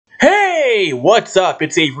Hey, what's up?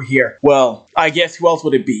 It's Avery here. Well, I guess who else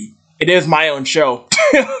would it be? It is my own show.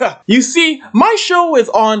 You see, my show is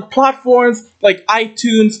on platforms like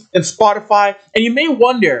iTunes and Spotify, and you may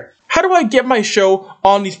wonder, how do I get my show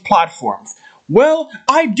on these platforms? Well,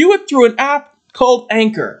 I do it through an app called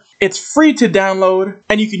Anchor. It's free to download,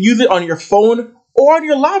 and you can use it on your phone or on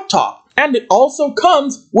your laptop. And it also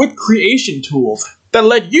comes with creation tools that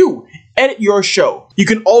let you edit your show. You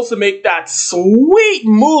can also make that sweet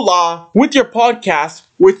moolah with your podcast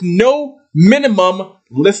with no minimum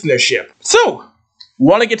listenership. So,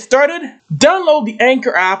 want to get started? Download the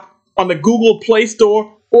Anchor app on the Google Play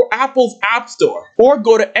Store or Apple's App Store, or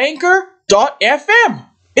go to anchor.fm.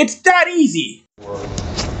 It's that easy. Or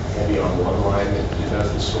maybe on one line that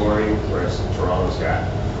does the scoring, whereas Toronto's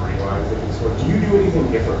got 3 lines that can score. Do you do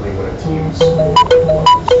anything differently when a team's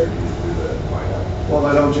distributed through the lineup? Well,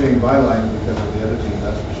 I don't change my line because of the other team,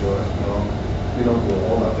 that's for sure. We don't do a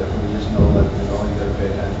whole lot different. We just know that you got to pay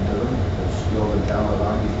attention to them. There's skill and talent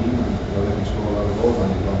on your team, and they can score a lot of goals on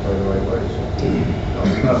you. You don't play the right way. So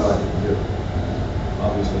there's not a lot you can do.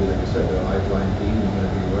 Obviously, like I said, they're a high-flying team. You're going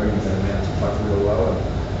to be aware. You've got to manage the puck real well.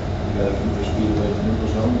 You got to keep your speed away from the neutral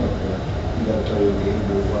zone, but you got to play the game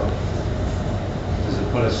really well. Does it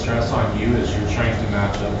put a stress on you as you're trying to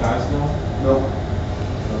match up guys now? No.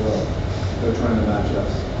 They're trying to match us.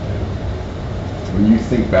 When you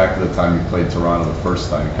think back to the time you played Toronto the first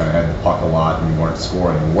time, you kind of had the puck a lot and you weren't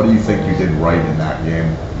scoring. What do you think you did right in that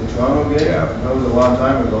game? The Toronto game? Yeah. That was a long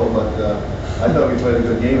time ago, but I thought we played a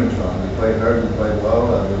good game in Toronto. We played hard, we played well,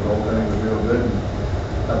 the goaltending was real good. And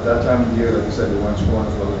at that time of the year, like I said, we weren't scoring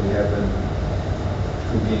as well as we had been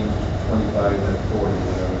through games 25 and 40,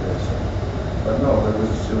 whatever it is. So, but no, it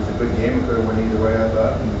was a good game. It could have went either way, I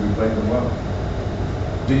thought, and we played them well.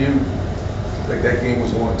 Do you, like that game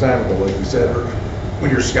was a long time ago, like you said, or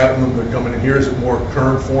when you're scouting them, they're coming in here, is it more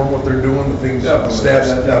current form what they're doing, the things, staff's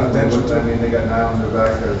got attention to? I mean, they got an eye on their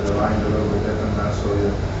back, their line's a little bit different now, so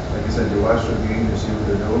like I said, you watch their game, you see what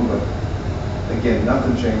they're doing, but again,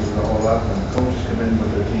 nothing changes a whole lot. When coaches come in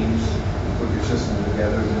with their teams, you put your system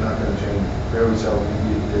together, they're not going to change. Very seldom.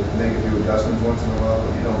 You make a few adjustments once in a while,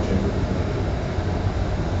 but you don't change it.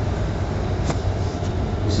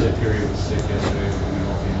 You said Perry was sick yesterday.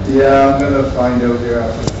 Yeah, I'm going to find out here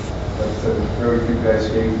after. Like I said, very few guys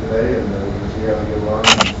skating today, and we'll see how we get along.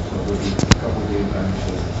 So there'll be a couple of game times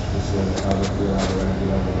to see how they feel, how they're going to get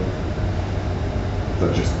on with it. That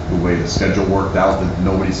just the way the schedule worked out that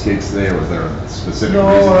nobody skates today, or was there a specific No,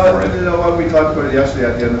 reason for it? you know what, we talked about it yesterday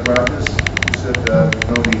at the end of practice. We said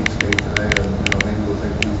no need to skate today, and maybe we'll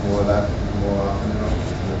think we'll do more of that more often.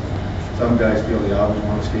 Some guys feel they always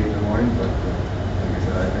want to skate in the morning, but like I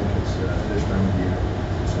said, I think it's this time of year.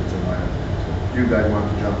 It's a minor thing. So you guys want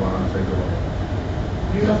to jump on and say go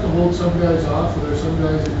ahead. Do you have to hold some guys off, or are there some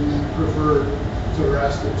guys that you prefer to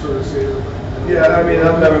rest and sort of say to them? Yeah, I mean,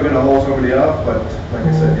 I'm never going to hold somebody up, but like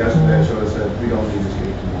I said yesterday, I sort of said we don't need to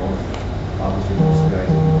skate tomorrow. Obviously, most of the guys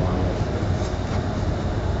don't want us.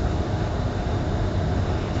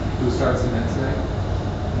 Who starts the next night?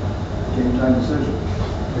 Game time decision.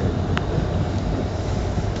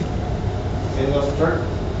 Anything else, Gerard?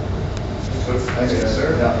 Thank you,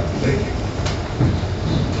 sir. Yeah. Thank you.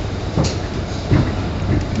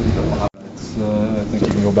 I think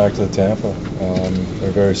you can go back to the Tampa.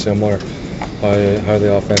 They're very similar, highly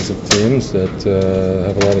offensive teams that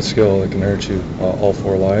have a lot of skill that can hurt you, all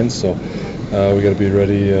 4 lines. So we got to be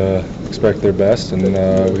ready, expect their best, and we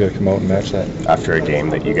got to come out and match that. After a game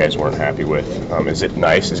that you guys weren't happy with, is it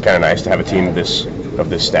nice? It's kind of nice to have a team of this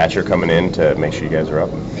stature coming in to make sure you guys are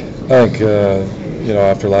up. I think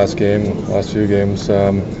after last few games,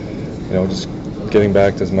 just getting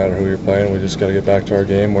back doesn't matter who you're playing. We just got to get back to our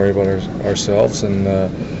game, worry about ourselves, and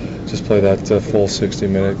just play that full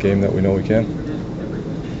 60-minute game that we know we can.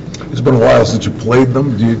 It's been a while since you played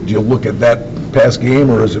them. Do you look at that past game,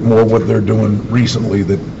 or is it more what they're doing recently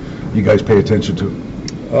that you guys pay attention to?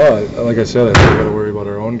 Like I said, I think we got to worry about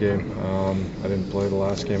our own game. I didn't play the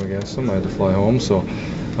last game against them. I had to fly home, so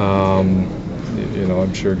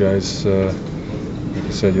I'm sure guys. Like I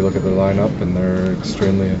said, you look at their lineup, and they're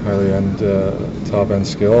extremely highly top-end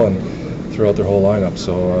skill, and throughout their whole lineup.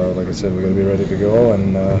 So, like I said, we got to be ready to go,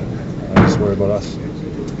 and just worry about us.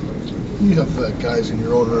 You have guys in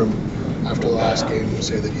your own room after the last game who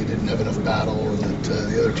say that you didn't have enough battle, or that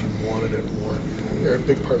the other team wanted it more. You're a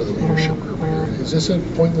big part of the leadership group here. Is this a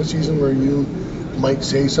point in the season where you might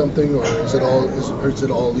say something, or is it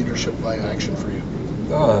all leadership by action for you?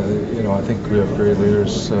 I think we have great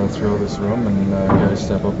leaders throughout this room, and guys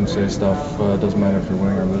step up and say stuff. Doesn't matter if you're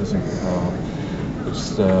winning or losing.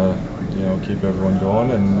 Just keep everyone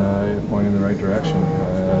going and pointing in the right direction.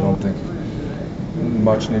 I don't think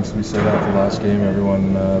much needs to be said after last game.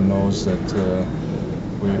 Everyone knows that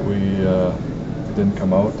we didn't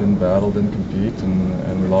come out, didn't battle, didn't compete,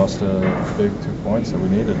 and we lost a big 2 points that we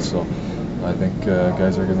needed. So I think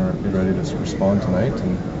guys are going to be ready to respond tonight,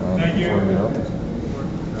 and before we get out there.